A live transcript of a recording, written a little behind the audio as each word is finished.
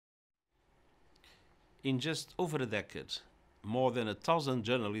In just over a decade, more than 1,000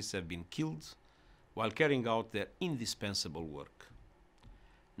 journalists have been killed while carrying out their indispensable work.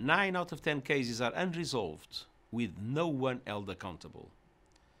 9 out of 10 cases are unresolved, with no one held accountable.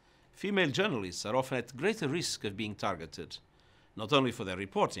 Female journalists are often at greater risk of being targeted, not only for their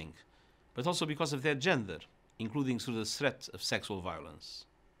reporting, but also because of their gender, including through the threat of sexual violence.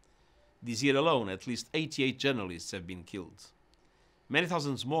 This year alone, at least 88 journalists have been killed. Many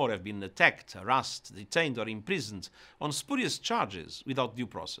thousands more have been attacked, harassed, detained or imprisoned on spurious charges without due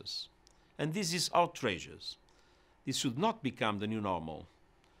process. And this is outrageous. This should not become the new normal.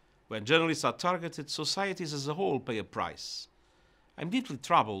 When journalists are targeted, societies as a whole pay a price. I'm deeply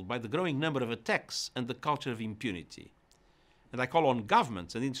troubled by the growing number of attacks and the culture of impunity. And I call on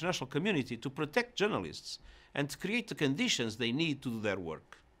governments and the international community to protect journalists and to create the conditions they need to do their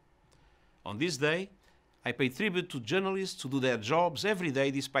work. On this day, I pay tribute to journalists who do their jobs every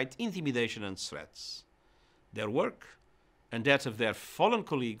day despite intimidation and threats. Their work and that of their fallen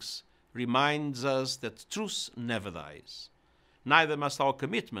colleagues reminds us that truth never dies. Neither must our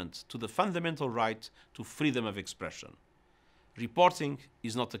commitment to the fundamental right to freedom of expression. Reporting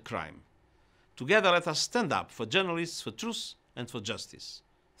is not a crime. Together let us stand up for journalists, for truth and for justice.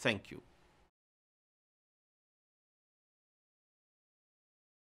 Thank you.